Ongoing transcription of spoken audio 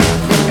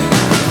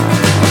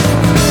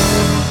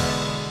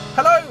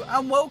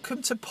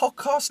welcome to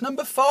podcast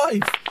number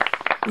 5.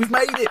 We've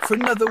made it for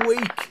another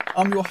week.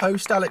 I'm your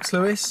host, Alex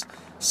Lewis,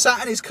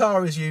 sat in his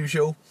car as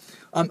usual.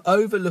 I'm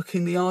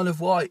overlooking the Isle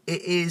of Wight.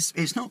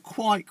 It's not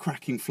quite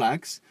cracking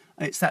flags.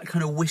 It's that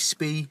kind of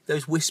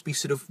those wispy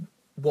sort of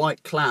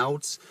white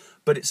clouds,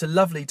 but it's a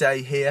lovely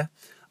day here.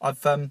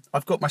 I've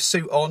got my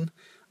suit on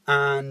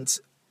and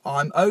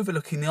I'm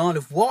overlooking the Isle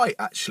of Wight,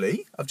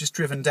 actually. I've just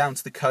driven down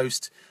to the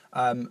coast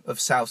of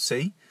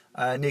Southsea.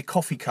 Near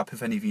Coffee Cup,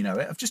 if any of you know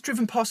it. I've just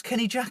driven past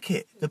Kenny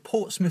Jackett, the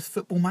Portsmouth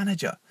football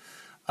manager.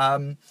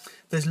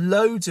 There's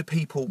loads of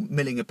people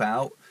milling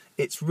about.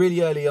 It's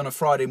really early on a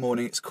Friday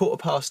morning. It's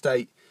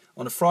 8:15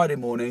 on a Friday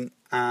morning,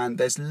 and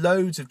there's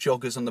loads of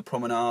joggers on the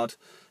promenade.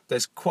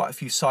 There's quite a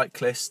few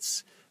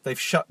cyclists. They've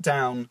shut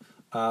down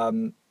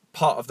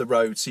part of the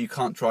road so you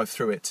can't drive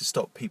through it to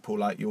stop people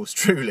like yours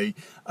truly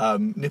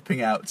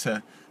nipping out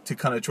to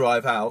kind of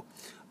drive out.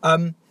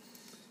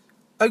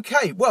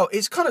 Okay, well,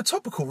 it's kind of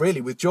topical really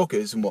with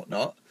joggers and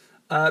whatnot,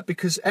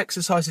 because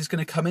exercise is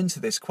going to come into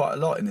this quite a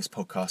lot in this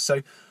podcast.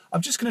 So I'm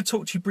just going to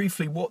talk to you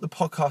briefly what the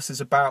podcast is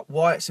about,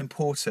 why it's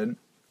important.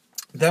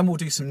 Then we'll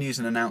do some news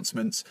and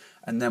announcements,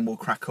 and then we'll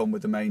crack on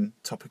with the main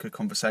topic of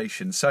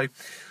conversation. So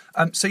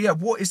yeah,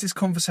 what is this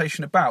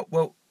conversation about?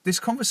 Well, this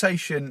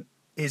conversation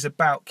is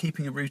about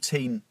keeping a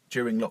routine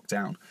during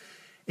lockdown.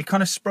 It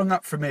kind of sprung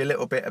up for me a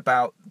little bit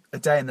about a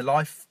day in the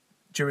life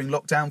during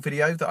lockdown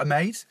video that I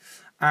made,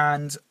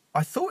 and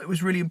I thought it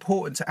was really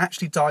important to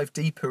actually dive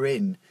deeper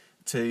in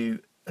to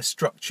a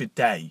structured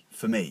day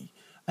for me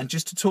and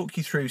just to talk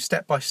you through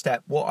step by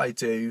step what I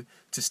do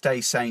to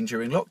stay sane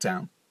during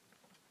lockdown.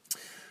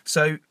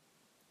 So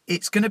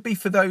it's going to be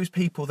for those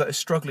people that are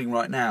struggling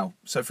right now.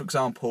 So for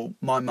example,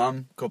 my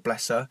mum, God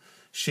bless her,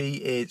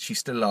 she's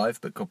still alive,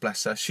 but God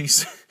bless her.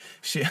 Should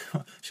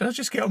I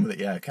just get on with it?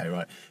 Yeah, okay,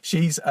 right.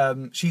 She's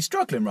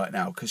struggling right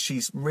now because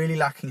she's really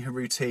lacking her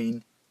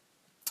routine.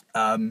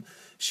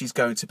 She's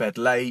going to bed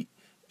late.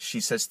 She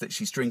says that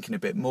she's drinking a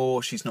bit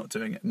more, she's not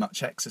doing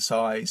much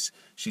exercise,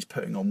 she's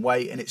putting on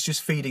weight, and it's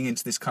just feeding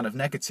into this kind of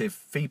negative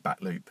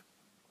feedback loop.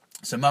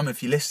 So Mum,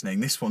 if you're listening,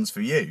 this one's for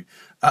you.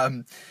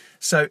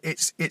 So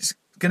it's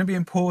going to be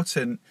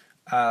important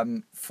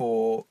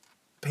for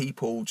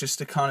people just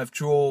to kind of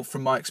draw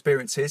from my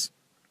experiences.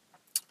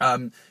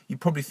 You're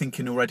probably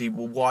thinking already,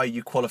 well, why are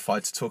you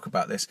qualified to talk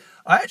about this?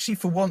 I actually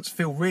for once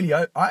feel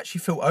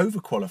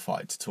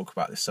overqualified to talk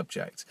about this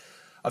subject.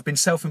 I've been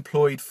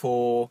self-employed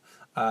for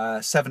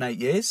 7-8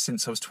 years,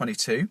 since I was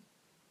 22,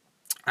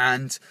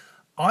 and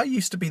I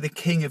used to be the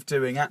king of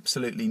doing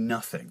absolutely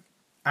nothing.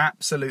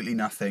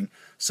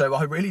 So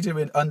I really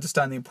do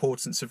understand the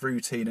importance of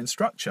routine and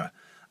structure.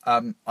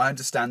 I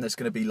understand there's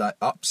going to be like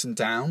ups and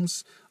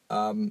downs.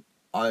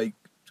 I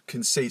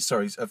can see,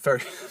 a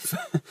very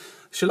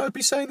shall I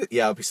be saying that?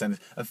 Yeah, I'll be saying this.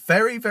 A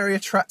very, very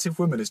attractive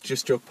woman has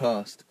just jogged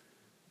past.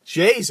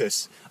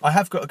 Jesus, I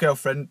have got a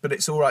girlfriend, but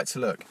it's all right to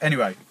look.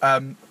 Anyway,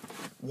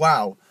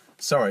 wow,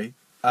 sorry.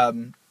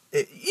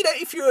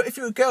 If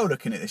you're a girl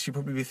looking at this, you'd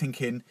probably be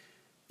thinking,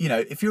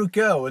 if you're a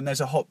girl and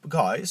there's a hot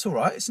guy, it's all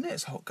right, isn't it?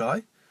 It's a hot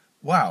guy.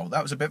 Wow,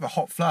 that was a bit of a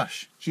hot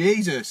flush.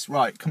 Jesus,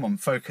 right, come on,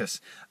 focus.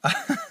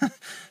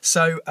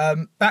 So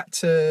back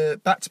to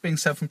being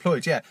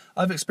self-employed. Yeah,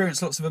 I've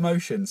experienced lots of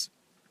emotions,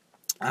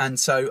 and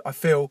so I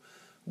feel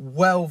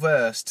well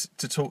versed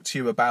to talk to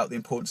you about the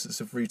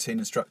importance of routine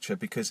and structure,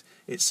 because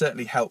it's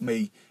certainly helped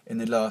me in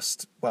the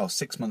last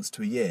 6 months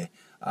to a year,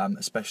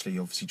 especially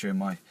obviously during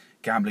my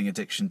gambling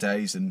addiction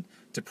days and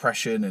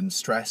depression and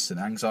stress and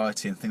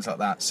anxiety and things like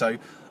that. So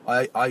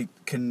I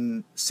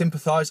can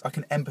sympathise, I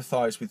can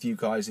empathise with you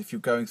guys if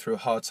you're going through a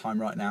hard time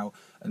right now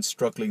and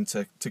struggling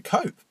to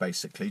cope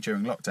basically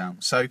during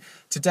lockdown. So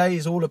today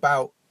is all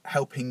about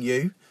helping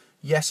you.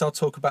 Yes, I'll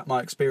talk about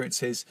my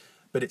experiences,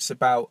 but it's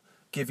about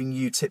giving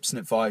you tips and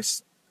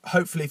advice.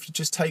 Hopefully if you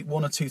just take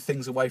one or two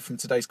things away from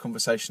today's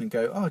conversation and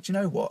go, oh, do you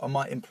know what, I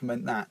might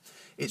implement that.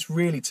 It's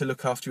really to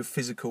look after your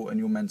physical and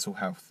your mental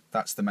health.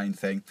 That's the main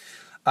thing.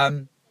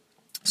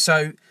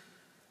 So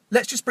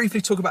let's just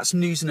briefly talk about some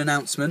news and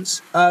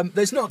announcements.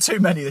 There's not too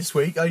many this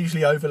week. I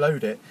usually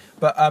overload it.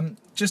 But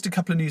just a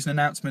couple of news and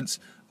announcements.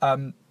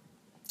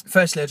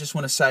 Firstly, I just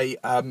want to say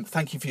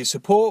thank you for your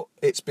support.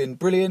 It's been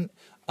brilliant.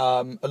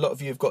 A lot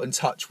of you have got in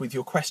touch with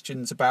your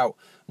questions about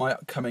my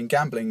upcoming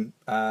gambling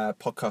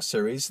podcast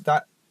series.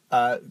 That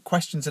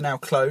questions are now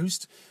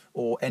closed,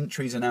 or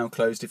entries are now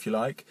closed, if you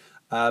like.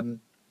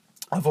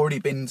 I've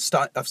already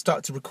I've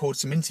started to record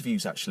some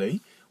interviews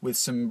actually with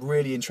some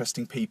really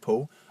interesting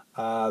people,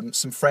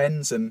 some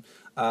friends and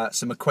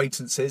some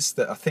acquaintances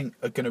that I think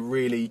are going to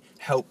really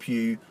help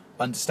you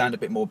understand a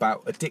bit more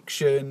about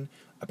addiction,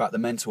 about the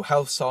mental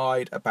health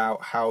side,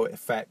 about how it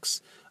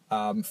affects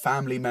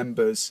family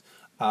members,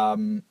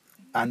 and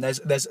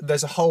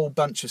there's a whole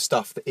bunch of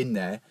stuff in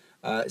there.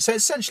 So it's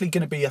essentially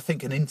going to be, I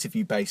think, an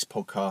interview-based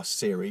podcast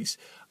series.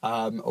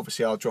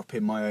 Obviously, I'll drop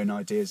in my own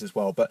ideas as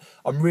well, but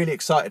I'm really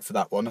excited for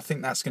that one. I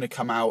think that's going to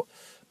come out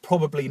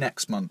probably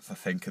next month, I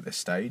think, at this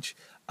stage.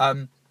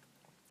 And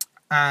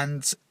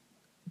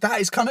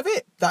that is kind of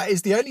it. That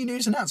is the only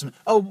news announcement.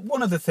 Oh,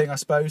 one other thing, I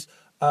suppose.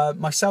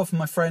 Myself and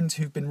my friend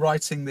who've been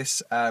writing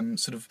this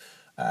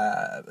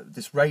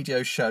this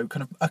radio show,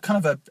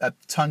 kind of a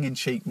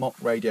tongue-in-cheek mock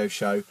radio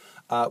show.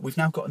 We've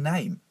now got a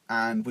name,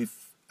 and we've.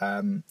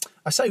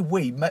 I say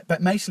we,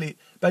 but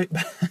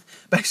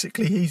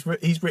basically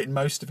he's written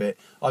most of it.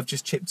 I've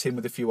just chipped in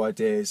with a few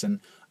ideas, and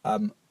I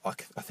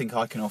think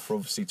I can offer,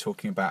 obviously,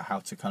 talking about how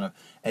to kind of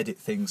edit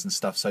things and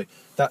stuff. So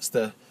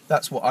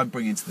that's what I'm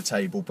bringing to the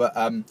table. But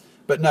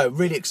no,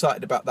 really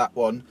excited about that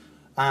one.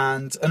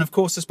 And of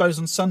course, I suppose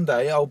on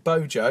Sunday, old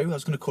Bojo, I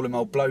was going to call him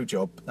old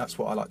Blowjob. That's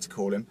what I like to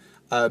call him.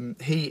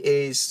 He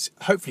is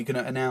hopefully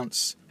going to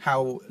announce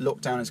how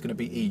lockdown is going to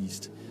be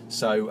eased.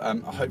 So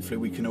hopefully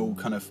we can all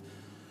kind of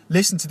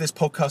listen to this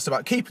podcast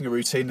about keeping a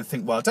routine and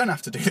think, well, I don't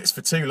have to do this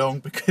for too long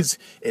because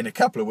in a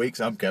couple of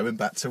weeks I'm going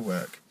back to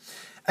work.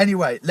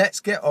 Anyway, let's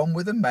get on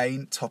with the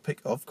main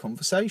topic of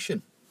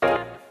conversation.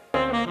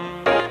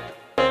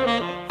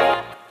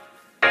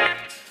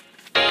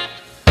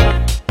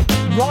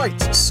 Right,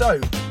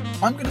 so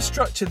I'm going to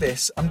structure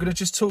this. I'm going to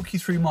just talk you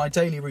through my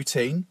daily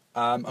routine.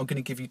 I'm going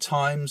to give you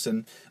times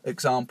and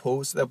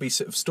examples. There'll be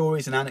sort of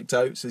stories and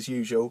anecdotes as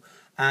usual.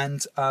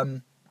 And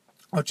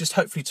I'll just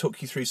hopefully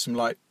talk you through some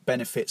like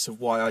benefits of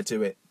why I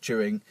do it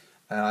during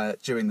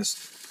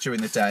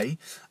the day,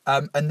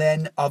 and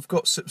then I've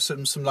got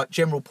some like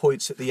general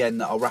points at the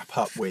end that I'll wrap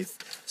up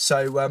with.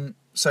 So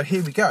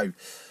here we go.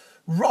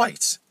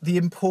 Right, the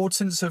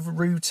importance of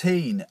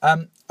routine.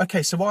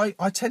 Okay, so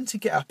I tend to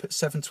get up at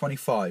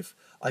 7:25.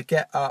 I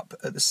get up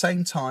at the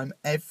same time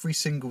every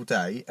single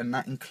day, and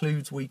that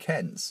includes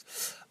weekends.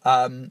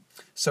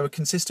 So a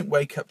consistent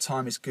wake up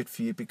time is good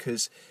for you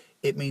because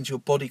it means your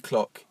body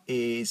clock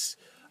is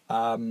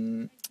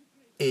the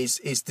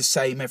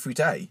same every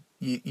day.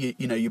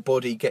 You know, your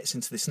body gets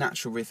into this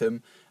natural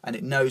rhythm and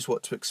it knows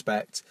what to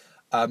expect.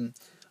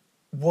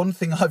 One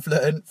thing I've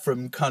learned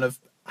from kind of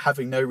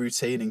having no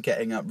routine and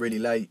getting up really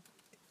late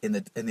in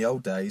the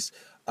old days,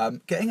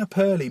 getting up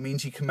early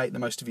means you can make the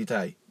most of your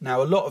day.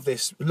 Now, a lot of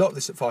this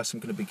advice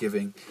I'm going to be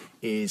giving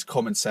is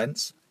common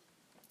sense,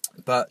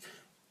 but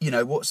you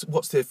know,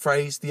 what's the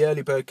phrase? The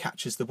early bird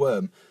catches the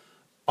worm.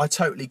 I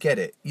totally get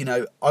it. You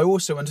know, I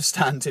also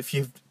understand if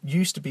you've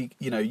used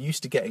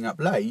to getting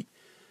up late,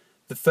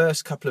 the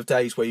first couple of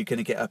days where you're going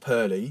to get up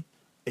early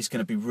is going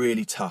to be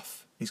really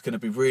tough. It's going to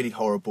be really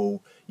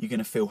horrible. You're going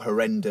to feel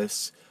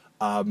horrendous.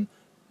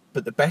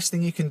 But the best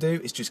thing you can do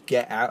is just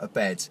get out of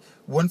bed.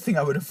 One thing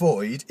I would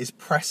avoid is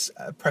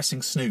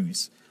pressing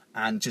snooze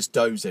and just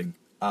dozing.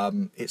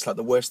 It's like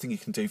the worst thing you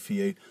can do for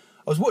you.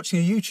 I was watching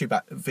a YouTube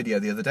video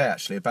the other day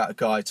actually about a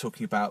guy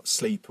talking about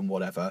sleep and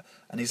whatever,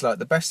 and he's like,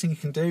 the best thing you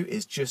can do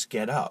is just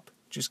get up.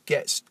 Just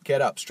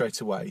get up straight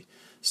away.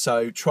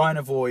 So try and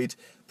avoid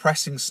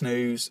pressing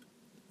snooze,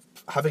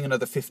 having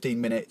another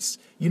 15 minutes.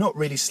 You're not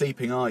really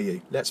sleeping, are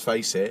you? Let's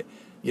face it.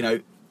 You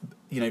know,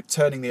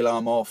 turning the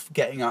alarm off,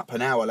 getting up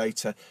an hour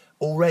later,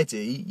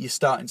 already you're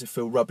starting to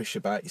feel rubbish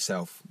about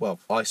yourself.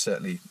 Well,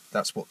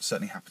 that's what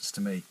certainly happens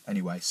to me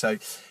anyway. So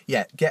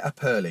yeah, get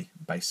up early,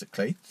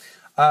 basically.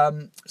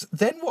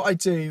 Then what I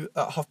do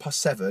at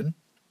 7:30,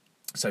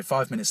 so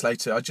 5 minutes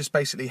later, I just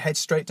basically head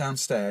straight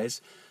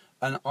downstairs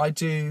and I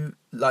do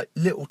like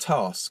little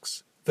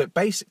tasks that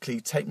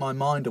basically take my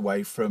mind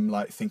away from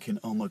like thinking,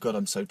 oh my God,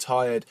 I'm so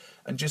tired,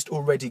 and just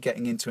already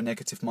getting into a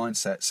negative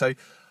mindset. So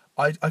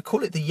I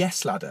call it the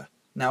yes ladder.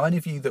 Now, any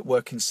of you that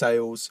work in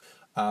sales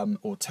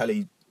or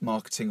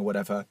telemarketing or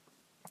whatever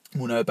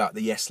will know about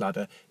the yes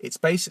ladder. It's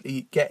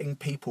basically getting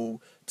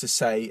people to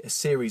say a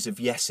series of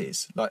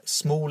yeses, like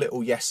small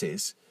little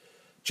yeses,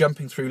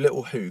 jumping through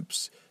little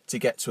hoops to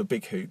get to a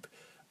big hoop.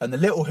 And the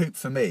little hoop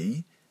for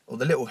me, or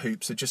the little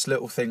hoops, are just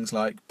little things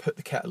like put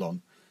the kettle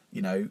on,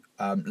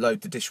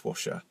 load the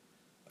dishwasher,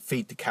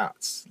 feed the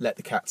cats, let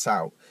the cats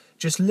out.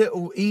 Just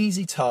little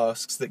easy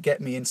tasks that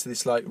get me into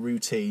this like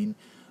routine.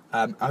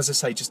 As I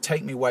say, just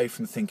take me away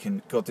from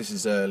thinking, God, this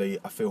is early,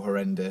 I feel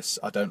horrendous,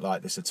 I don't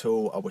like this at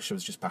all, I wish I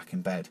was just back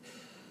in bed.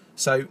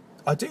 So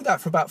I do that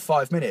for about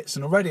 5 minutes,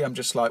 and already I'm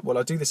just like, well,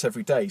 I do this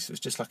every day, so it's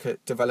just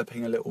like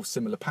developing a little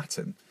similar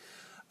pattern.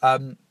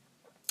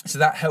 So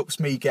that helps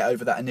me get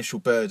over that initial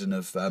burden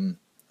of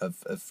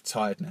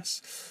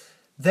tiredness.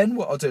 Then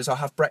what I'll do is I'll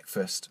have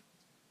breakfast.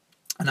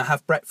 And I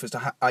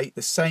eat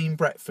the same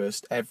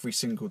breakfast every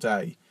single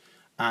day.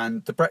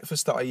 And the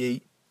breakfast that I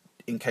eat,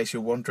 in case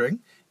you're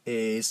wondering,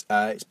 is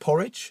it's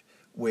porridge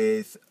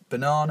with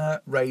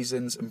banana,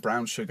 raisins and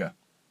brown sugar.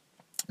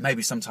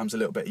 Maybe sometimes a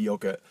little bit of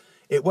yogurt.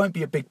 It won't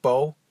be a big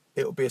bowl,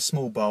 it'll be a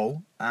small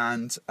bowl.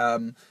 And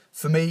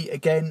for me,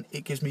 again,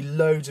 it gives me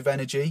loads of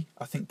energy.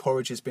 I think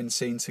porridge has been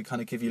seen to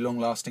kind of give you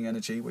long-lasting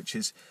energy, which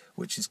is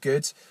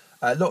good.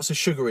 Lots of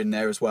sugar in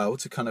there as well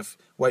to kind of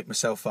wake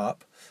myself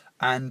up.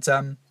 And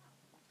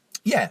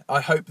yeah, I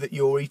hope that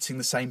you're eating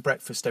the same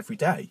breakfast every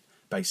day,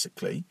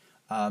 basically.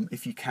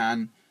 If you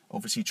can,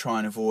 obviously try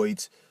and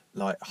avoid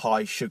like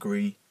high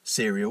sugary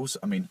cereals.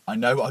 I mean, I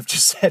know I've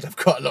just said I've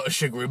got a lot of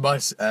sugar in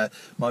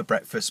my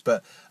breakfast,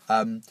 but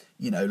like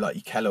your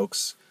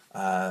Kellogg's,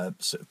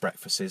 sort of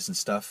breakfasts and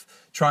stuff.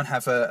 Try and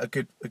have a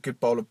good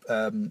bowl of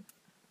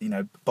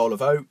bowl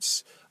of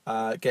oats.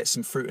 Get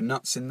some fruit and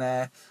nuts in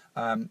there.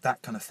 That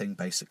kind of thing,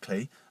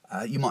 basically.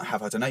 You might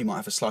have, you might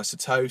have a slice of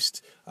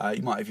toast.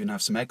 You might even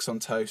have some eggs on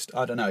toast.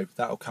 I don't know.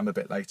 That'll come a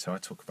bit later. I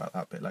talk about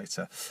that a bit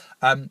later.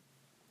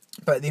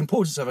 But the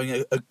importance of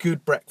having a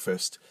good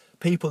breakfast.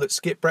 People that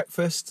skip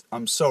breakfast,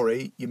 I'm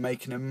sorry, you're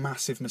making a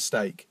massive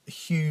mistake, a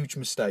huge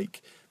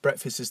mistake.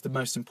 Breakfast is the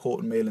most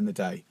important meal in the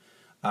day.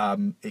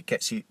 It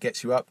gets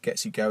you up,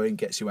 gets you going,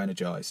 gets you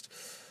energised.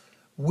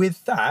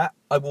 With that,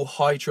 I will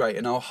hydrate,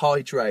 and I'll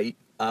hydrate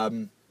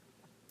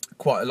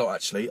quite a lot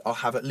actually. I'll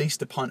have at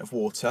least a pint of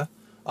water.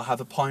 I'll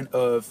have a pint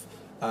of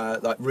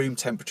like room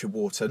temperature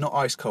water, not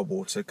ice cold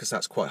water, because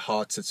that's quite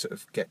hard to sort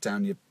of get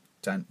down your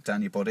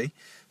body.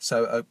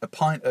 So a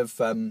pint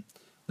of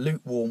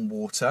lukewarm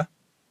water.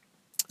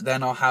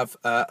 Then I'll have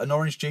an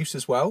orange juice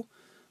as well,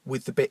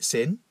 with the bits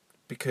in,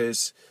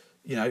 because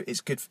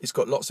it's good. It's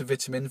got lots of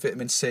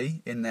vitamin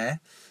C in there.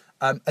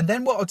 And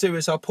then what I'll do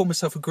is I'll pour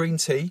myself a green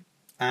tea,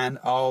 and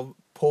I'll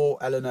pour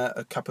Eleanor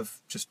a cup of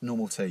just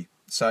normal tea.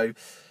 So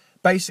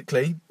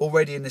basically,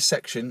 already in this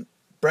section,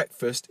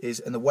 breakfast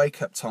and the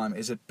wake up time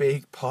is a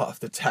big part of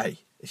the day,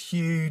 a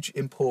huge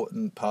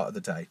important part of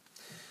the day.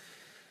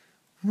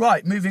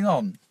 Right, moving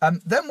on.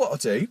 Then what I'll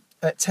do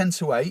at 10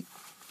 to 8,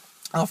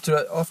 after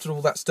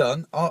all that's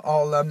done,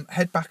 I'll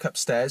head back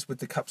upstairs with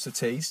the cups of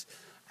teas,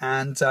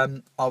 and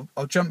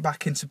I'll jump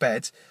back into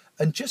bed,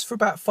 and just for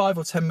about 5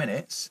 or 10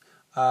 minutes,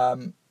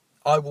 I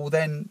will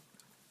then,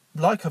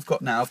 like I've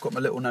got now, I've got my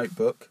little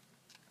notebook,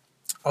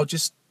 I'll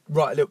just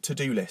write a little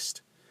to-do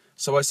list.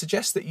 So I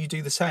suggest that you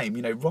do the same,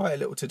 write a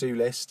little to-do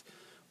list.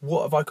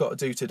 What have I got to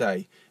do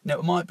today? Now,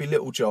 it might be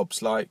little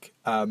jobs like,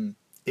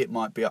 it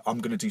might be I'm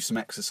going to do some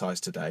exercise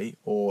today,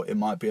 or it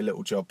might be a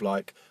little job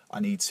like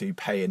I need to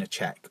pay in a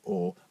check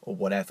or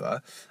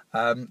whatever.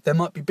 There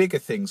might be bigger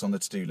things on the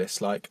to-do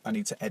list, like I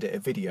need to edit a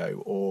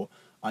video, or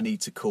I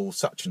need to call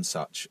such and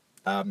such,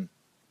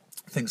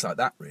 things like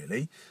that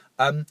really.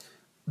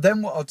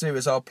 Then what I'll do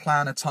is I'll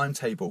plan a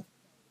timetable.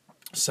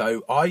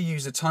 So I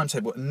use a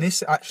timetable, and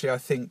this actually I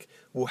think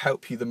will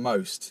help you the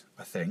most,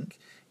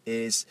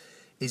 is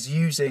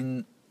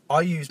using,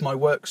 I use my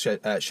work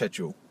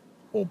schedule,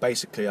 or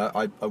basically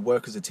I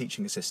work as a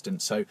teaching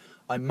assistant, so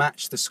I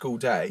match the school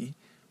day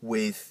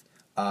with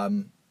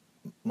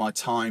my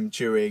time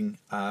during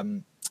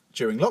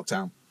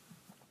lockdown.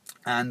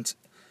 And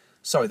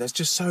sorry, there's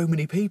just so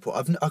many people.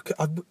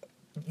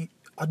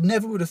 I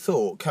never would have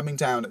thought coming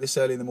down at this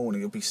early in the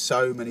morning there'll be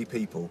so many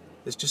people.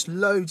 There's just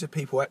loads of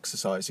people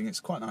exercising. It's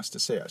quite nice to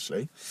see,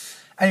 actually.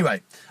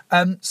 Anyway,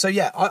 so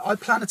yeah, I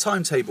plan a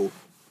timetable,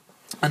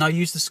 and I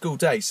use the school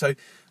day. So,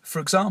 for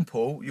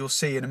example, you'll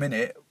see in a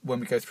minute when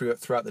we go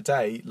throughout the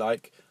day,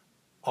 like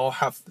I'll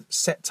have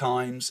set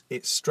times.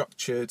 It's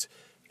structured.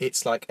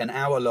 It's like an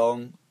hour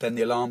long. Then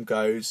the alarm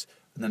goes,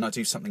 and then I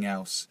do something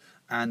else.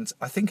 And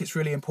I think it's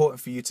really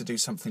important for you to do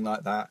something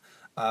like that.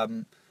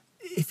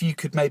 If you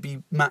could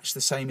maybe match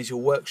the same as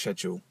your work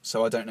schedule.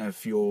 So I don't know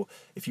if you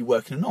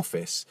work in an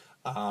office,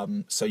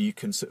 so you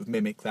can sort of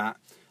mimic that.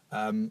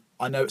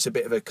 I know it's a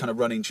bit of a kind of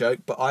running joke,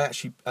 but I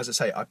actually, as I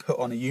say, I put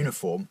on a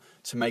uniform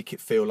to make it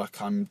feel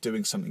like I'm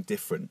doing something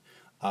different.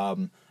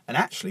 And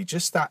actually,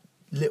 just that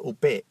little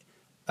bit,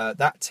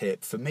 that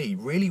tip for me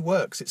really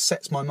works. It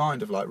sets my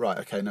mind of like, right,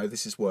 okay, no,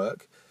 this is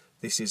work.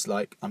 This is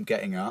like I'm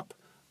getting up.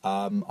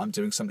 I'm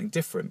doing something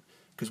different.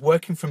 Because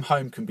working from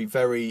home can be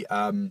very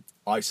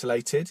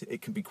isolated.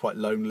 It can be quite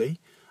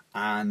lonely,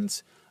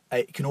 and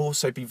it can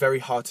also be very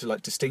hard to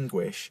like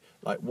distinguish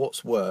like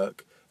what's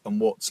work and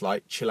what's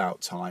like chill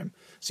out time.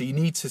 So you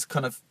need to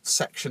kind of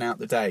section out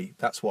the day.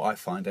 That's what I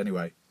find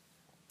anyway.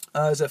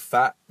 There's a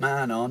fat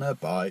man on a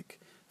bike.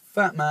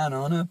 Fat man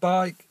on a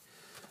bike.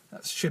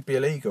 That should be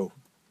illegal.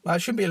 Well, it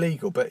shouldn't be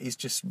illegal, but he's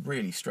just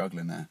really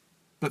struggling there.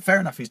 But fair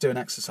enough, he's doing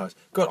exercise.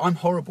 God, I'm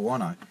horrible,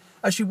 aren't I?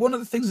 Actually, one of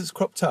the things that's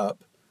cropped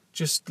up,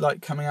 just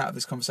like coming out of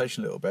this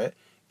conversation a little bit,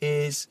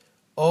 is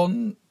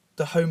on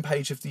the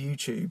homepage of the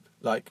YouTube,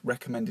 like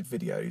recommended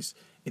videos,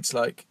 it's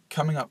like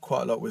coming up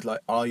quite a lot with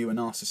like, are you a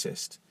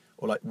narcissist?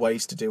 Or like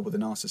ways to deal with a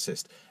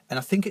narcissist. And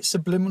I think it's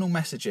subliminal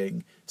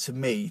messaging to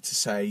me to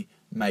say,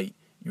 mate,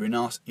 you're a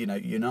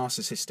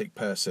narcissistic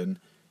person.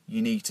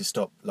 You need to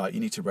stop, like you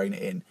need to rein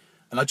it in.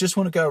 And I just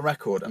want to go on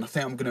record, and I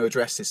think I'm going to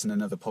address this in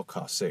another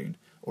podcast soon,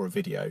 or a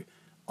video.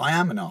 I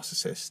am a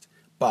narcissist,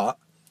 but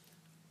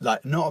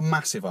like not a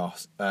massive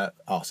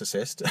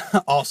arsonist,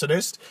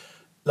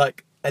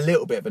 like a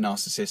little bit of a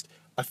narcissist.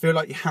 I feel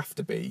like you have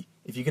to be.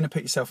 If you're going to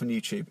put yourself on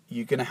YouTube,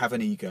 you're going to have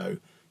an ego.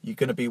 You're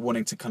going to be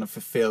wanting to kind of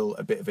fulfill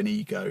a bit of an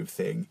ego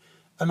thing.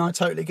 And I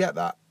totally get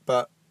that.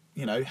 But,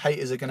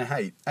 haters are going to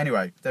hate.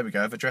 Anyway, there we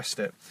go. I've addressed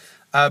it.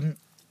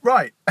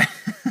 Right.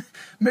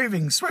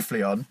 Moving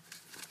swiftly on.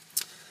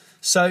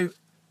 So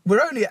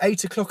we're only at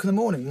 8 o'clock in the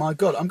morning. My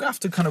God, I'm going to have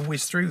to kind of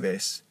whiz through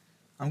this.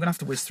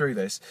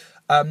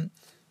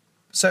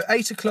 So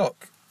 8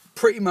 o'clock,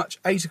 pretty much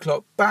 8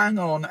 o'clock, bang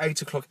on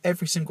 8 o'clock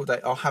every single day,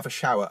 I'll have a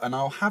shower, and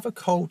I'll have a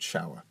cold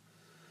shower.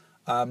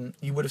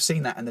 You would have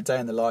seen that in the day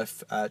in the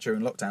life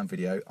during lockdown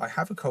video. I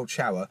have a cold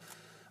shower.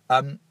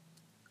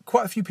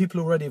 Quite a few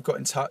people already have got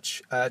in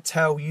touch.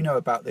 Tel, you know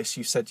about this.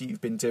 You said you've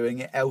been doing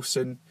it.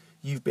 Elson,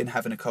 you've been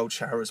having a cold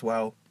shower as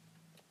well.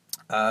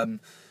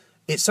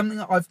 It's something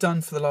that I've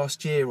done for the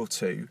last year or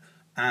two,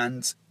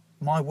 and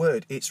my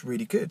word, it's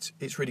really good.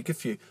 It's really good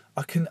for you.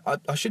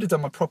 I should have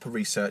done my proper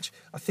research.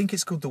 I think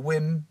it's called the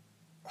Wim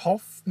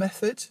Hof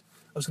method.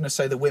 I was going to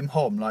say the Wim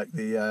Hom, like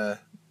the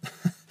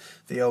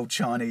the old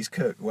Chinese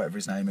cook, whatever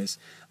his name is.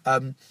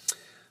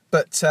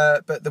 But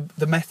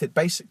the method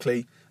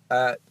basically.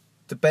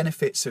 The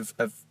benefits of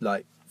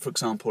like, for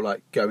example,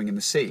 like going in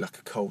the sea, like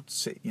a cold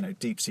sea,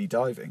 deep sea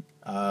diving,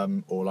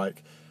 or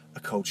like a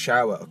cold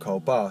shower, a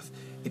cold bath.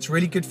 It's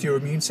really good for your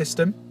immune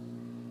system.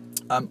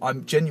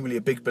 I'm genuinely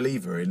a big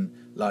believer in,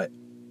 like,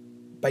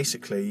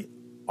 basically,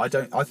 I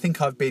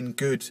think I've been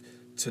good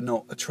to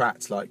not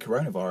attract like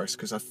coronavirus,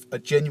 because I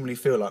genuinely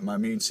feel like my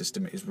immune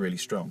system is really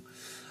strong.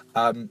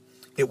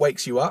 It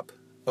wakes you up.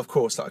 Of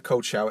course, like a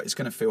cold shower, it's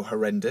going to feel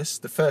horrendous.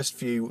 The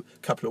first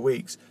couple of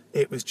weeks,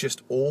 it was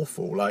just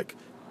awful. Like,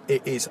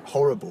 it is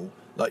horrible.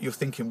 Like, you're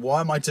thinking,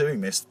 why am I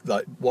doing this?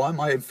 Like, why am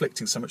I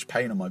inflicting so much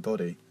pain on my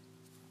body?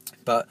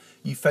 But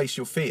you face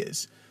your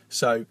fears.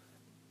 So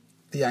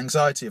the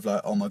anxiety of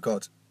like, oh my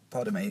God,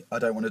 pardon me, I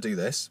don't want to do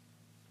this,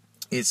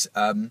 is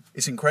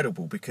it's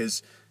incredible,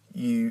 because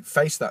you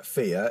face that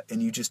fear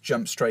and you just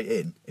jump straight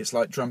in. It's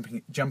like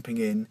jumping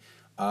in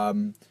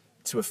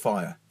to a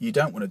fire. You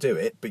don't want to do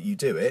it, but you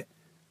do it.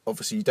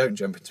 Obviously, you don't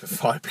jump into a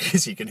fire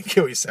because you're going to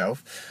kill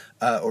yourself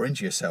or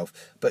injure yourself.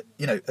 But,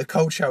 a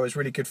cold shower is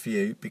really good for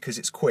you because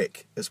it's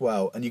quick as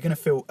well. And you're going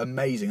to feel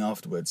amazing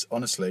afterwards.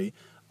 Honestly,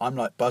 I'm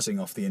like buzzing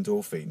off the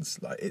endorphins.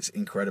 Like, it's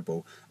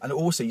incredible. And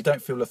also, you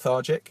don't feel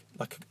lethargic.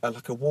 Like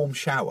a warm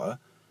shower,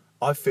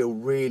 I feel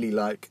really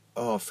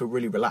I feel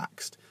really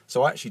relaxed.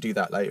 So I actually do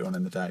that later on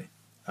in the day.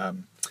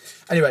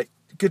 Anyway,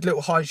 good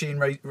little hygiene,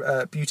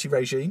 beauty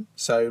regime.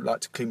 So,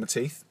 like to clean my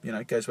teeth,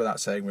 goes without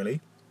saying, really.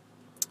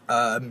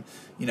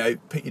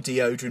 Put your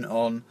deodorant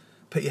on,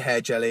 put your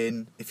hair gel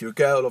in. If you're a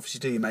girl, obviously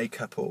do your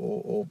makeup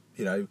or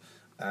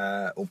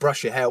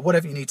brush your hair,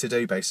 whatever you need to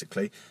do,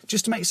 basically,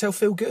 just to make yourself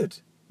feel good.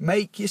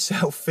 Make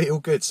yourself feel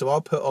good. So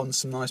I'll put on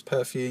some nice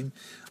perfume.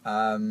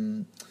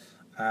 I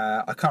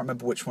can't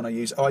remember which one I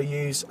use. I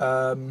use,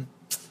 oh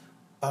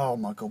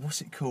my God, what's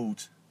it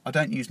called? I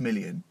don't use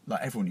Million. Like,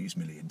 everyone uses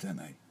Million, don't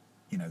they?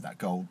 That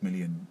gold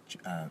Million,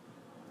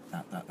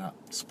 that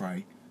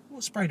spray.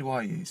 What spray do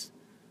I use?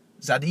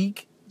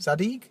 Zadig,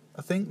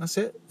 I think that's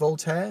it.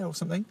 Voltaire or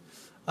something.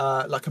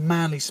 Like a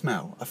manly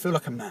smell. I feel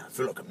like a man. I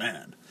feel like a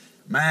man.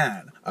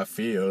 I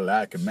feel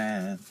like a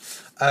man.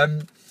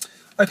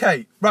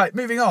 Okay, right,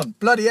 moving on.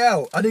 Bloody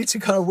hell, I need to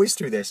kind of whiz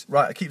through this.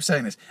 Right, I keep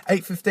saying this.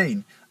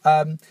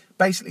 8:15.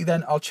 Basically,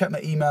 then I'll check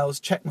my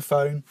emails, check my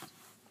phone.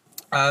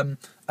 And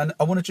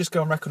I want to just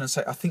go on record and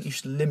say, I think you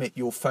should limit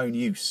your phone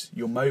use,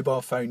 your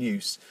mobile phone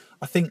use.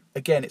 I think,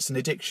 again, it's an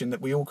addiction that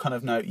we all kind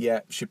of know,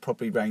 should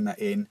probably rein that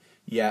in.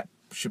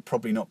 Should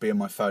probably not be on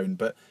my phone.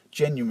 But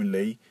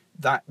genuinely,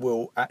 that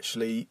will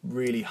actually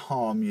really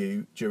harm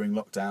you during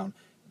lockdown,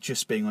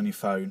 just being on your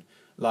phone.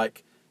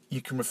 Like,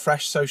 you can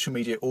refresh social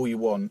media all you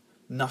want,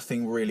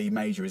 nothing really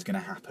major is going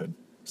to happen.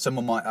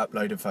 Someone might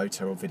upload a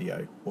photo or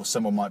video, or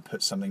someone might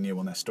put something new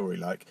on their story.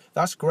 Like,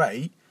 that's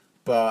great,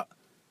 but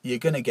you're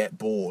going to get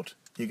bored.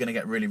 You're going to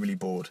get really, really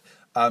bored.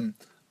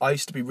 I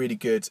used to be really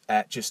good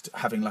at just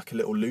having like a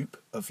little loop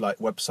of like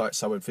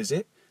websites I would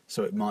visit.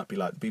 So it might be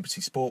like the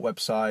BBC Sport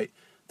website,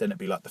 then it'd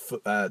be like the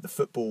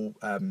football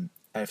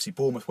AFC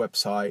Bournemouth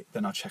website,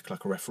 then I'll check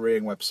like a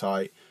refereeing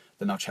website,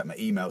 then I'll check my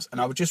emails,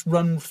 and I would just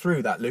run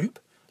through that loop.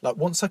 Like,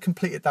 once I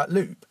completed that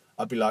loop,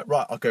 I'd be like,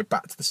 right, I'll go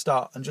back to the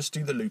start and just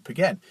do the loop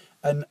again.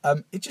 And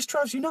it just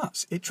drives you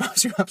nuts. It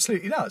drives you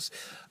absolutely nuts.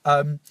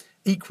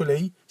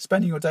 Equally,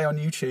 spending your day on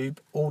YouTube,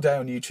 all day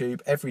on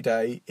YouTube, every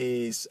day,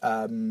 is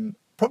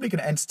probably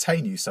going to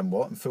entertain you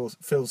somewhat and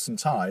fill some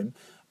time,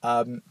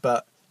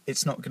 but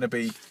it's not going to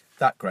be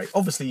that great.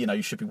 Obviously,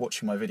 you should be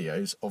watching my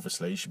videos.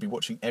 Obviously, you should be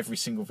watching every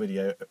single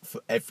video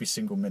for every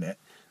single minute.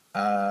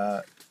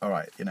 All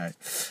right,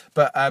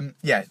 but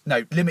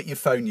limit your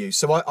phone use.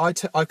 So I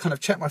kind of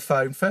check my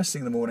phone first thing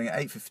in the morning at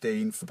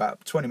 8:15 for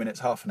about 20 minutes,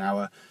 half an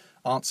hour,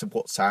 answer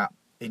WhatsApp,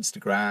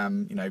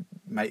 Instagram,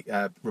 make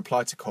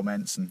reply to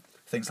comments and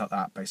things like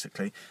that,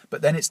 basically.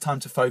 But then it's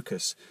time to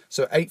focus.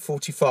 So at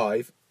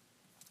 8:45,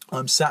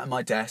 I'm sat at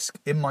my desk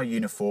in my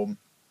uniform,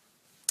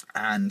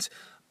 and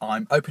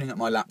I'm opening up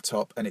my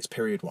laptop, and it's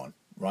period 1,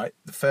 right?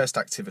 The first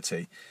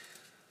activity.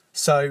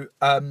 So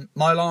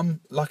my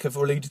alarm, like I've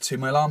alluded to,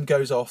 my alarm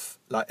goes off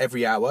like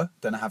every hour.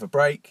 Then I have a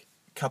break,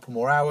 a couple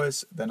more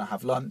hours, then I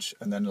have lunch,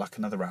 and then like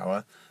another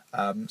hour.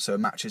 So it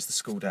matches the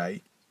school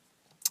day.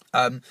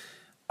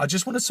 I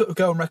just want to sort of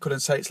go on record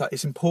and say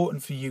it's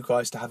important for you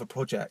guys to have a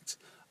project.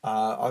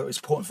 It's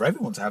important for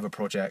everyone to have a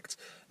project.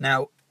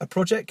 Now, a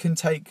project can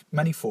take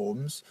many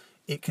forms.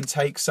 It can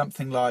take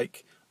something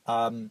like,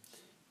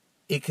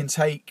 it can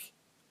take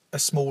a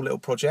small little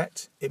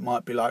project. It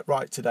might be like,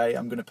 right, today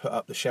I'm going to put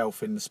up the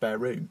shelf in the spare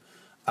room.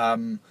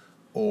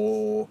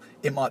 or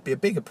it might be a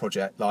bigger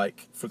project,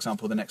 like for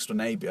example, the next door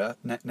neighbour,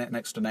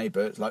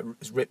 like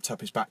has ripped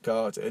up his back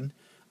garden,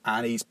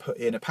 and he's put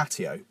in a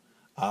patio,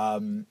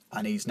 and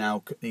he's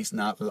now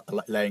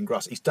laying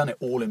grass. He's done it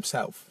all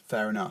himself.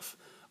 Fair enough.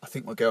 I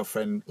think my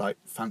girlfriend like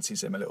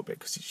fancies him a little bit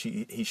because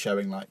he's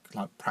showing like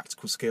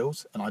practical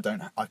skills, and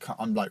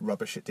I'm like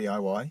rubbish at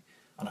DIY,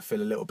 and I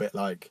feel a little bit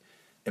like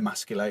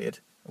emasculated,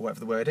 or whatever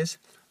the word is.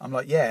 I'm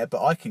like, yeah,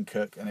 but I can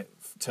cook, and it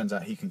turns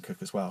out he can cook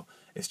as well.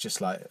 It's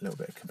just like a little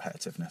bit of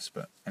competitiveness,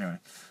 but anyway.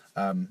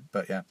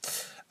 But yeah,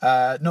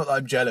 not that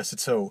I'm jealous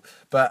at all,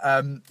 but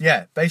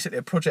yeah, basically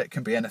a project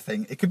can be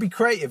anything. It could be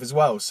creative as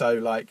well. So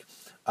like,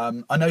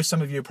 I know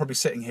some of you are probably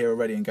sitting here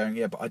already and going,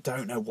 yeah, but I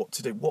don't know what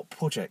to do. What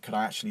project could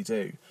I actually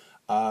do?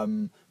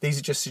 These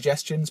are just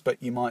suggestions,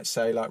 but you might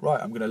say like, right,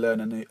 I'm going to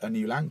learn a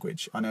new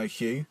language. I know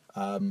Hugh,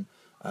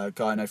 a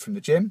guy I know from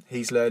the gym.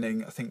 He's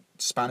learning, I think,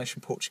 Spanish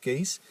and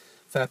Portuguese.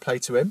 Fair play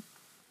to him.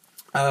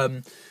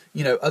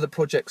 You know, other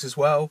projects as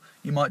well.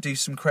 You might do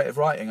some creative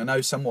writing. I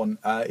know someone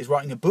is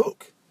writing a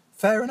book.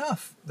 Fair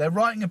enough. They're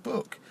writing a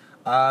book.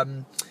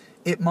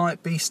 It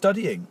might be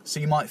studying. So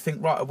you might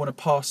think, right, I want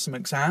to pass some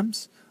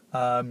exams.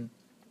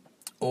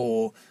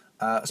 Or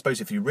I suppose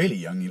if you're really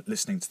young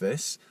listening to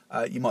this,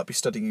 you might be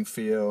studying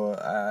for your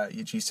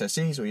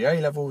GCSEs or your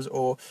A-levels.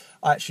 Or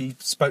I actually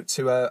spoke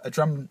to a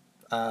drum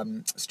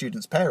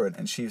student's parent,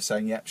 and she was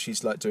saying, yep,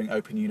 she's like doing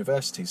Open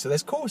University. So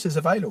there's courses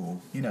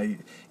available. You know,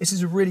 this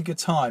is a really good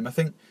time, I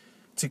think,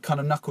 to kind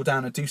of knuckle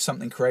down and do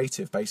something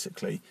creative,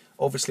 basically.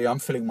 Obviously, I'm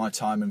filling my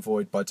time and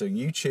void by doing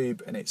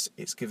YouTube, and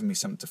it's given me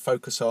something to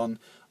focus on.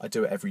 I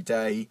do it every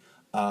day.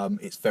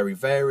 It's very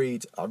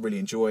varied. I really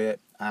enjoy it,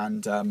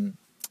 and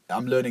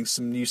I'm learning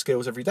some new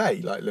skills every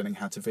day, like learning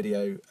how to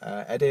video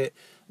edit,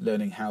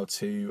 learning how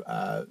to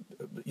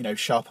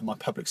sharpen my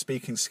public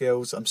speaking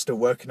skills. I'm still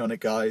working on it,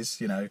 guys.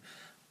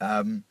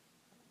 Publishing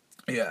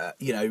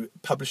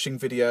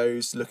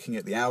videos, looking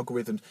at the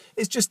algorithm.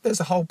 It's just,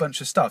 there's a whole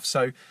bunch of stuff.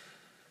 So,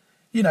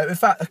 you know, in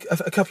fact,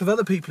 a couple of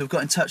other people have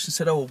got in touch and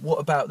said, oh, what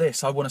about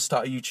this? I want to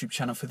start a YouTube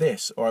channel for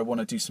this, or I want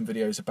to do some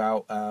videos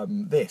about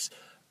this,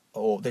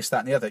 or this, that,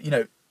 and the other. You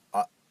know,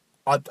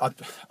 I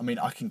mean,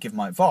 I can give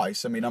my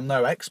advice. I mean, I'm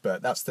no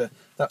expert. That's the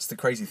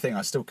crazy thing.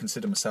 I still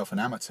consider myself an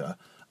amateur.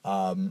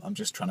 I'm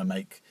just trying to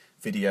make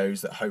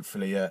videos that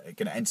hopefully are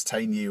going to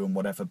entertain you and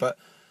whatever. But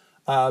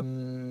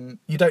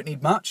you don't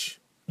need much.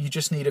 You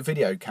just need a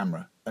video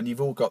camera, and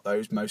you've all got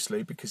those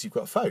mostly because you've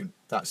got a phone.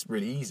 That's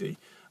really easy.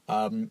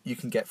 You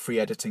can get free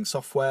editing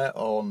software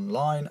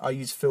online. I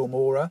use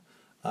Filmora.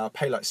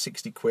 Pay like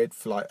 60 quid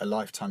for like a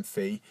lifetime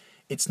fee.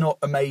 It's not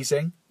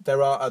amazing.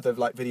 There are other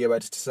like video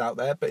editors out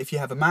there, but if you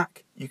have a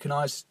Mac, you can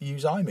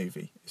use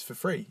iMovie. It's for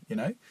free, you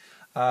know.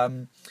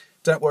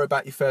 Don't worry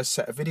about your first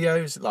set of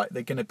videos. Like,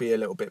 they're going to be a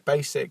little bit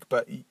basic,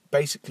 but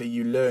basically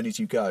you learn as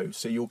you go.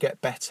 So you'll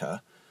get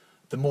better.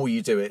 The more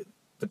you do it,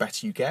 the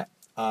better you get.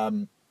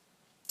 And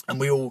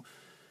we all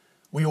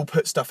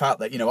put stuff out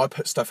there. You know, I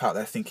put stuff out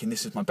there thinking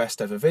this is my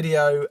best ever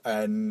video,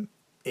 and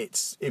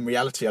it's, in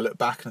reality, I look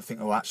back and I think,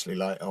 oh, actually,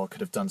 like, oh, I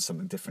could have done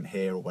something different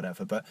here or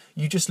whatever. But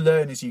you just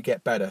learn as you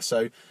get better.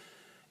 So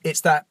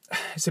it's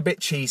a bit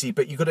cheesy,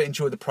 but you've got to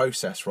enjoy the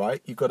process,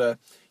 right? You've got to,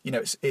 you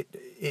know,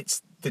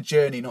 it's the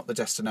journey, not the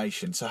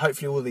destination. So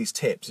hopefully all these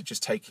tips are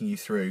just taking you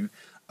through,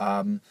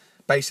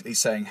 basically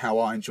saying how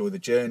I enjoy the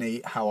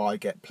journey, how I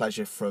get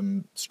pleasure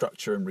from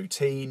structure and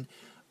routine.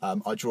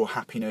 I draw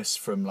happiness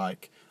from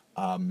like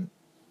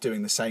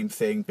doing the same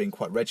thing, being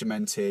quite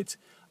regimented,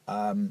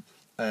 and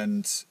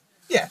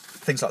yeah,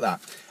 things like that.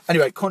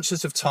 Anyway,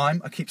 conscious of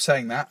time, I keep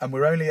saying that, and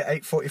we're only at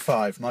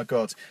 8:45. My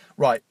God,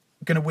 right,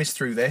 I'm going to whiz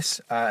through this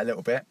a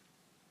little bit.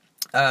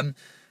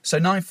 So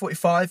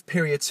 9:45,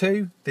 period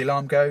 2, the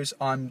alarm goes.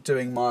 I'm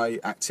doing my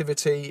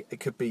activity.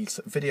 It could be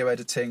video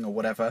editing or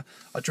whatever.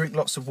 I drink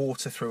lots of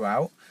water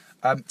throughout.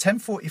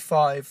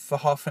 10:45 for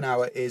half an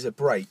hour is a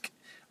break,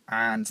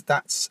 and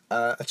that's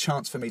a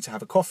chance for me to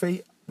have a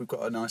coffee. We've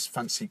got a nice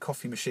fancy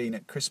coffee machine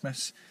at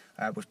Christmas,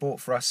 was bought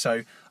for us,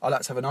 so I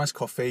like to have a nice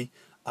coffee,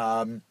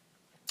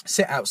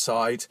 sit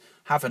outside,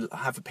 have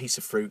a piece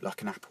of fruit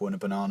like an apple and a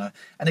banana,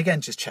 and again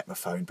just check my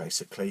phone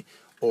basically,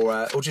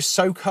 or just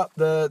soak up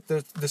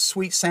the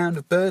sweet sound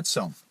of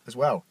birdsong as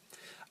well.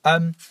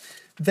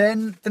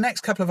 Then the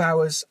next couple of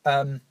hours,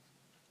 I'm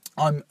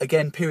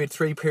again period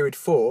 3, period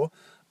 4.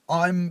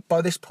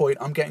 By this point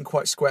I'm getting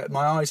quite square.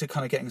 My eyes are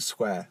kind of getting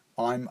square.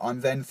 I'm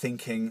then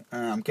thinking,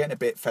 I'm getting a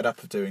bit fed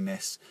up of doing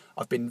this.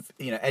 I've been,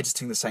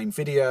 editing the same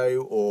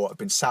video, or I've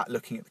been sat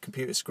looking at the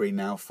computer screen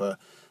now for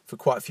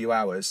quite a few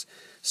hours.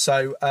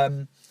 So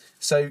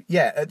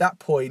yeah, at that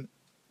point,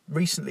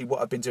 recently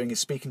what I've been doing is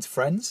speaking to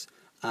friends.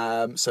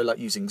 So like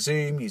using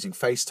Zoom, using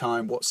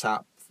FaceTime,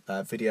 WhatsApp,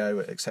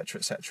 video, etc.,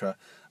 etc.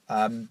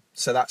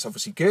 So that's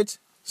obviously good.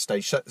 Stay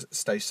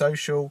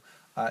social.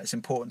 It's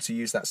important to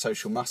use that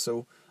social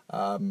muscle,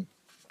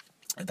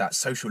 that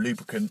social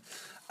lubricant.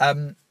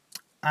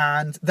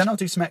 And then I'll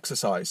do some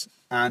exercise,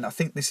 and I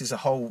think this is a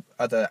whole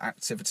other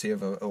activity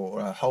or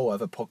a whole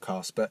other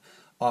podcast, but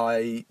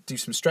I do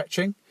some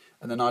stretching,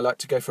 and then I like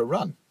to go for a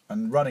run,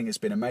 and running has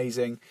been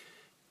amazing.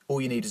 All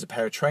you need is a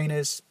pair of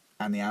trainers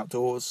and the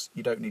outdoors.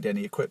 You don't need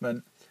any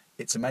equipment.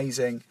 It's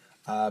amazing.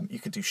 You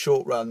can do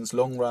short runs,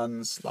 long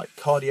runs, like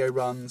cardio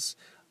runs.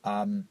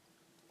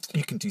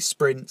 You can do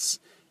sprints.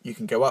 You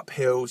can go up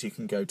hills. You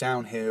can go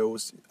down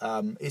hills.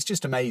 It's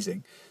just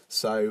amazing.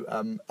 So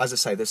as I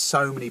say, there's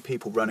so many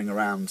people running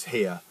around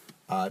here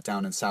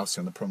down in Southsea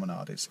on the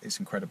promenade. It's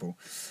incredible.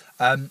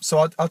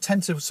 So I'll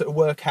tend to sort of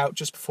work out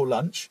just before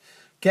lunch.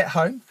 Get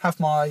home, have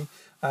my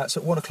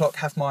so at 1 o'clock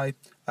have my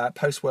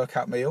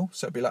post-workout meal.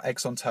 So it'll be like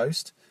eggs on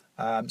toast,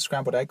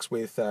 scrambled eggs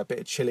with a bit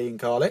of chilli and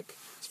garlic.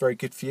 It's very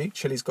good for you.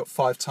 Chili's got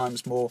 5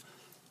 times more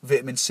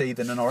vitamin C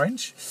than an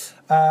orange.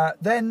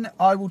 Then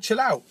I will chill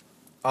out.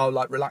 I'll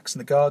like relax in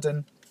the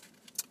garden.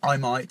 I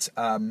might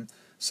I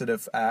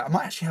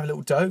might actually have a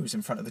little doze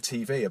in front of the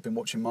TV. I've been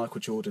watching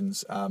Michael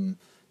Jordan's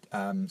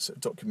sort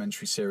of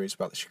documentary series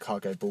about the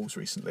Chicago Bulls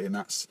recently, and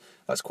that's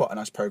quite a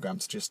nice program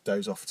to just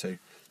doze off to.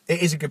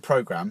 It is a good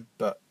program,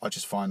 but I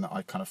just find that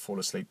I kind of fall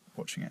asleep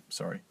watching it.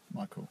 Sorry,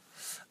 Michael.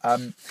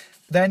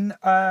 Then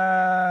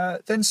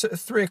sort of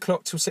 3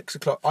 o'clock till 6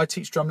 o'clock, I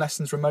teach drum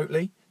lessons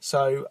remotely.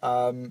 So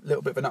a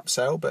little bit of an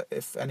upsell, but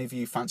if any of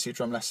you fancy a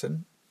drum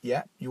lesson,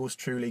 yeah, yours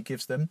truly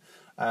gives them.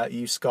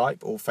 Use Skype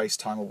or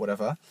FaceTime or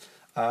whatever.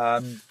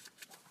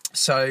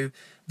 So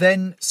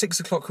then 6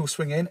 o'clock will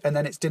swing in, and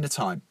then it's dinner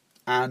time.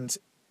 And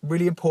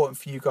really important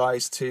for you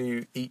guys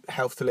to eat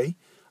healthily.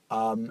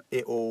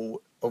 It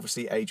will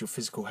obviously aid your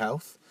physical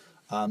health.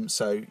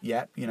 So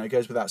yeah, it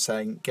goes without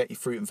saying, get your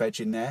fruit and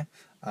veg in there.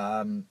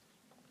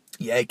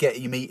 Get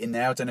your meat in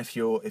there. I don't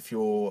know if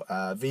you're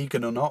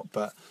vegan or not,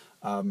 but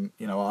I'm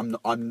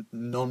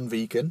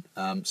non-vegan,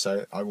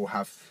 so I will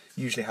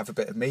usually have a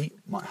bit of meat.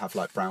 Might have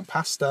like brown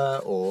pasta,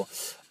 or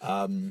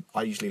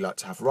I usually like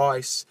to have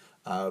rice.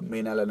 Me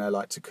and Eleanor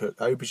like to cook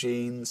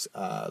aubergines,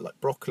 like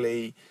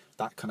broccoli,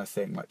 that kind of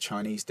thing, like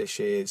Chinese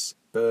dishes,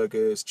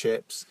 burgers,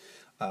 chips,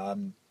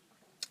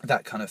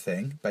 that kind of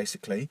thing,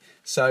 basically.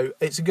 So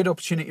it's a good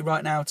opportunity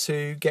right now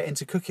to get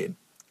into cooking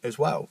as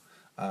well.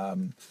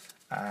 And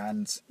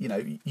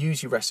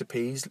use your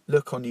recipes.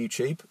 Look on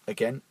YouTube.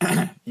 Again,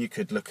 you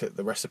could look at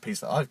the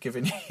recipes that I've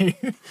given you,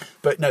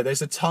 but no,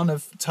 there's a ton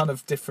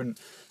of different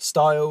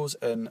styles,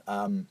 and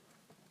from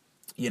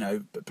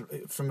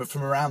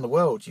around the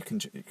world. You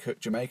can cook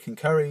Jamaican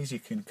curries. You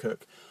can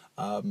cook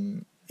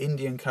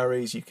Indian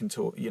curries. You can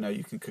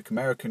cook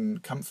American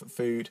comfort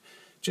food.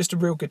 Just a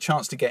real good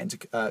chance to get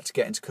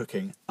into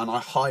cooking, and I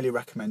highly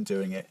recommend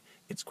doing it.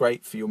 It's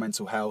great for your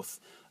mental health.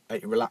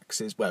 It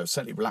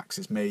certainly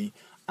relaxes me.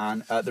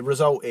 And the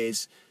result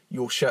is,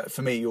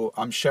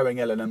 I'm showing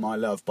Eleanor my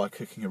love by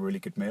cooking a really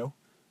good meal.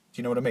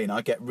 Do you know what I mean?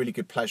 I get really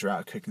good pleasure out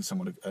of cooking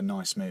someone a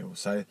nice meal.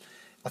 So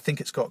I think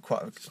it's got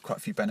quite a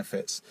few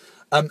benefits.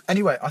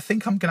 Anyway, I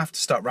think I'm going to have to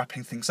start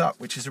wrapping things up,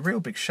 which is a real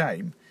big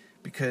shame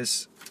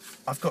because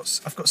I've got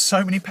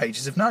so many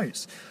pages of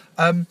notes.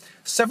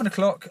 7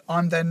 o'clock,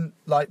 I'm then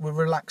we're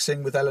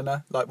relaxing with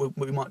Eleanor.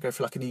 We might go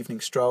for like an evening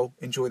stroll,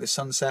 enjoy the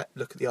sunset,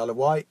 look at the Isle of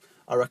Wight.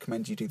 I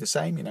recommend you do the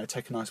same.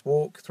 Take a nice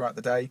walk throughout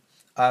the day.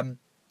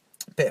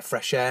 Bit of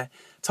fresh air,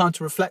 time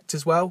to reflect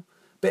as well,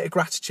 bit of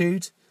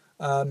gratitude,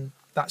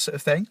 that sort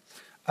of thing.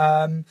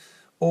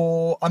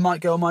 Or I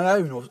might go on my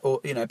own, or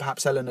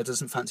perhaps Eleanor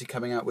doesn't fancy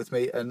coming out with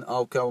me, and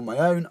I'll go on my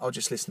own. I'll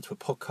just listen to a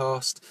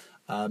podcast,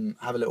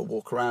 have a little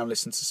walk around,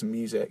 listen to some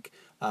music,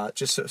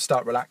 just sort of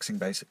start relaxing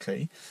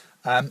basically.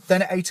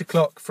 Then at 8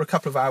 o'clock, for a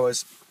couple of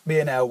hours, me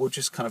and Elle will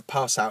just kind of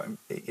pass out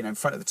in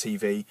front of the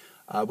TV.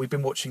 We've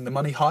been watching The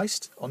Money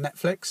Heist on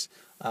Netflix.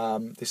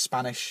 This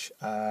Spanish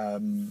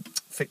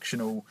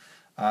fictional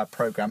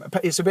program.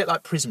 It's a bit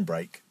like Prison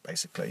Break,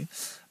 basically.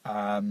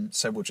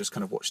 So we'll just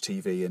kind of watch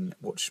TV and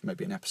watch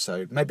maybe an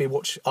episode. Maybe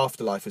watch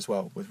Afterlife as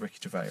well with Ricky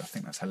Gervais. I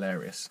think that's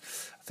hilarious.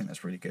 I think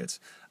that's really good.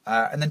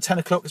 And then 10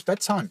 o'clock is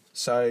bedtime.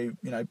 So,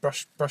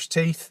 brush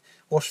teeth,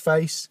 wash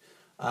face,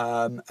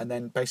 and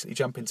then basically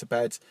jump into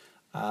bed.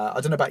 I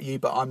don't know about you,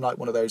 but I'm like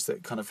one of those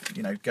that kind of,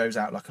 goes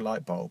out like a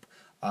light bulb.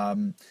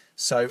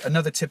 So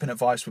another tip and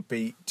advice would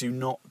be, do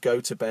not go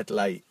to bed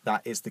late.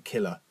 That is the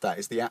killer. That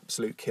is the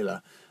absolute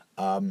killer.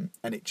 And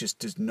it just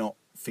does not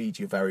feed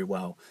you very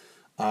well.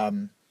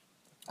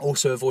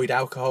 Also avoid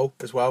alcohol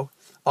as well.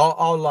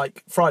 I'll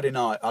like Friday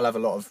night, I'll have a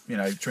lot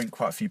of, drink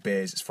quite a few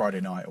beers. It's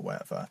Friday night or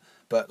whatever.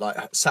 But like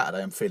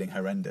Saturday, I'm feeling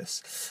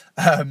horrendous.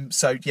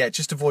 So yeah,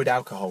 just avoid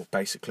alcohol,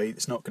 basically.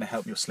 It's not going to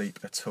help your sleep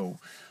at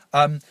all.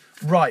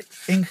 Right,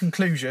 in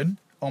conclusion,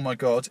 I'm going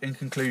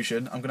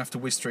to have to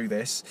whiz through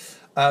this.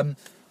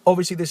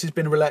 Obviously, this has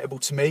been relatable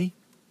to me.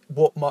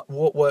 What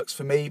works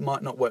for me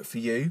might not work for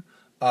you.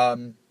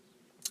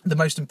 The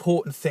most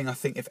important thing, I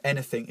think, if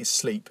anything, is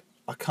sleep.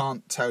 I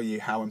can't tell you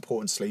how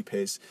important sleep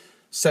is.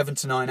 7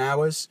 to 9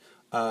 hours.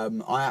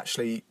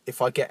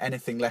 If I get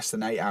anything less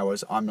than 8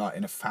 hours, I'm like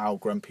in a foul,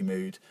 grumpy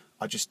mood.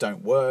 I just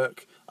don't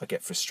work. I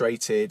get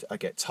frustrated. I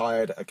get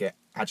tired. I get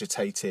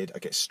agitated. I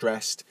get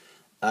stressed.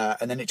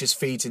 And then it just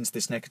feeds into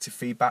this negative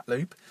feedback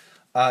loop.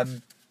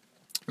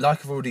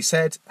 Like I've already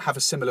said, have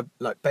a similar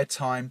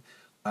bedtime.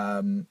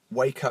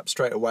 Wake up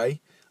straight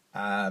away.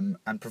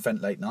 and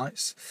prevent late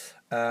nights.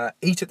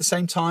 Eat at the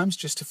same times,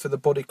 just for the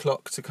body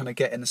clock to kind of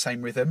get in the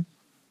same rhythm.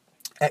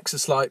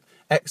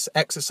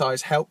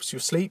 Exercise helps your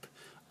sleep.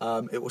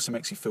 It also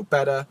makes you feel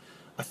better.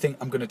 I think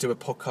I'm going to do a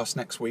podcast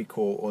next week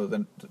or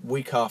the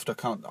week after.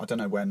 I don't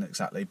know when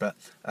exactly, but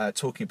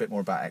talking a bit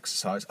more about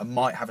exercise. I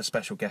might have a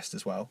special guest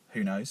as well.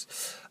 Who knows?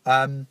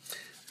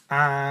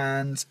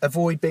 And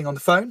avoid being on the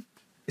phone.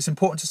 It's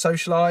important to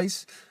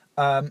socialise.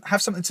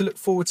 Have something to look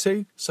forward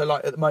to. So,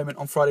 like at the moment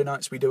on Friday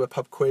nights, we do a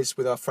pub quiz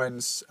with our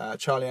friends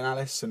Charlie and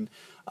Alice, and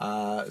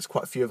there's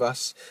quite a few of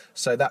us.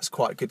 So that's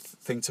quite a good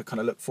thing to kind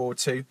of look forward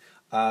to.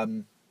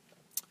 And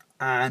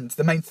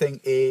the main thing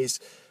is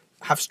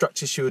have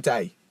structures to your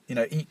day. You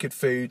know, eat good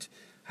food.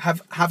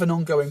 Have an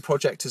ongoing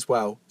project as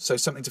well. So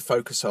something to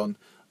focus on.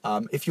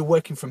 If you're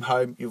working from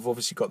home, you've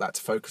obviously got that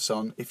to focus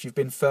on. If you've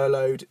been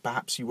furloughed,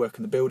 perhaps you work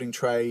in the building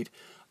trade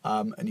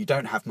and you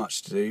don't have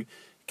much to do.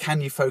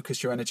 Can you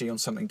focus your energy on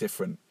something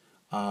different?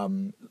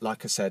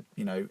 Like I said,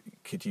 you know,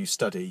 could you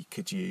study?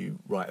 Could you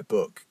write a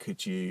book?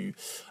 Could you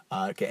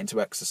get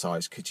into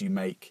exercise? Could you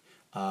make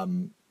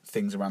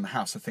things around the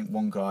house? I think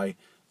one guy,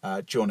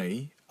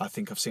 Johnny, I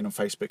think I've seen on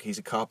Facebook, he's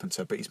a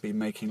carpenter, but he's been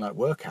making like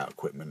workout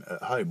equipment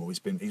at home, or he's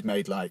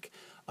made like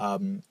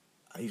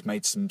he's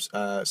made some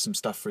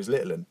stuff for his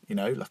little one, you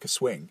know, like a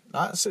swing.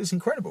 It's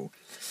incredible.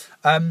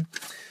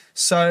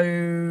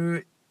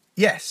 So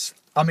yes.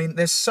 I mean,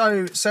 there's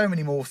so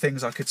many more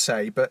things I could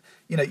say, but,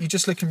 you know, you're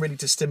just looking really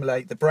to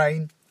stimulate the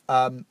brain.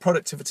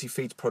 Productivity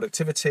feeds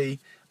productivity.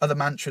 Other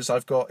mantras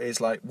I've got is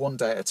like one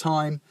day at a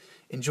time,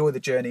 enjoy the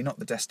journey, not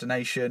the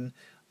destination.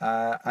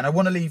 And I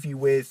want to leave you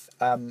with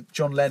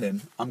John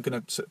Lennon. I'm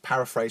going to sort of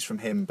paraphrase from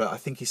him, but I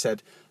think he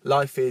said,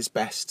 life is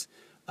best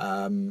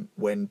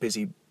when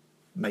busy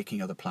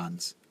making other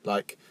plans.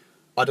 Like,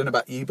 I don't know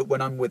about you, but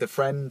when I'm with a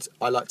friend,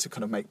 I like to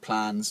kind of make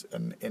plans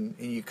and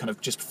you kind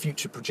of just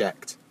future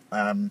project.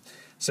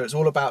 So it's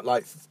all about,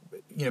 like,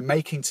 you know,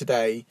 making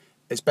today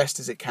as best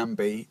as it can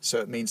be, so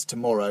it means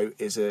tomorrow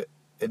is an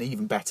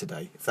even better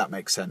day, if that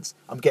makes sense.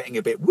 I'm getting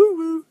a bit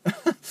woo-woo.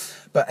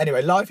 But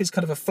anyway, life is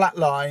kind of a flat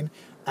line,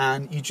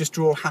 and you just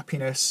draw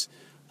happiness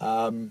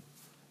from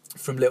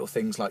little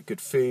things like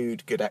good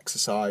food, good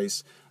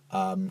exercise,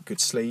 good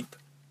sleep,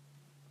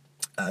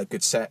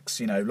 good sex,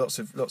 you know, lots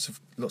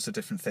of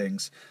different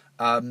things.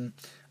 And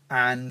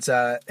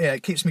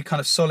it keeps me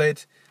kind of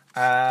solid.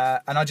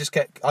 And I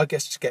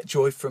guess get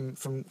joy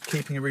from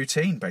keeping a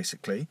routine,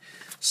 basically.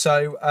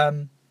 So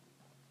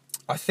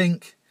I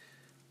think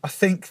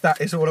that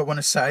is all I want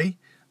to say.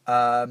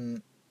 As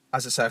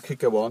I say, I could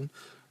go on.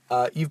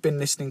 You've been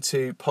listening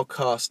to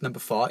podcast number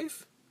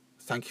 5.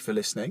 Thank you for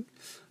listening.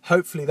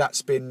 Hopefully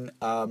that's been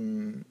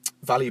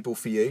valuable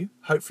for you.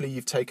 Hopefully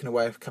you've taken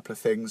away a couple of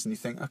things and you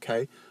think,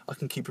 okay, I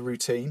can keep a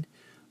routine.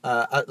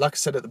 Like I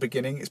said at the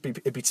beginning,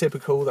 it'd be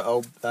typical that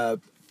I'll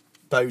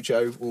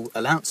Bojo will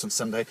announce on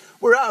Sunday,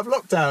 we're out of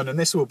lockdown and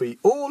this will be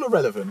all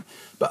irrelevant.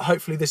 But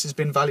hopefully this has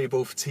been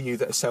valuable to you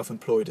that are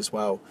self-employed as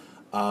well.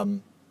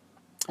 And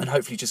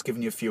hopefully just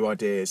giving you a few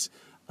ideas,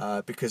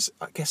 because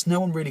I guess no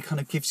one really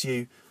gives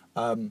you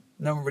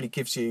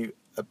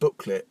a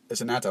booklet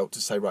as an adult to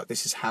say, right,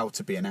 this is how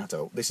to be an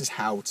adult. This is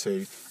how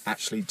to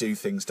actually do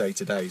things day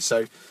to day.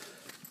 So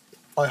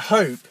I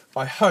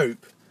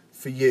hope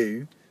for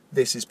you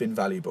this has been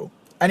valuable.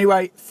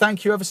 Anyway,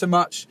 thank you ever so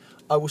much.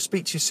 I will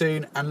speak to you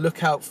soon, and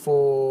look out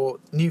for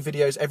new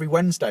videos every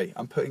Wednesday.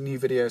 I'm putting new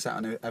videos out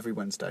on every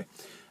Wednesday.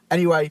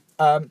 Anyway,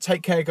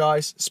 take care,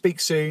 guys. Speak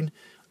soon,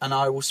 and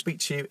I will speak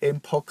to you in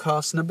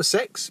podcast number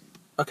 6.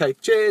 Okay,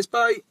 cheers,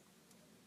 bye.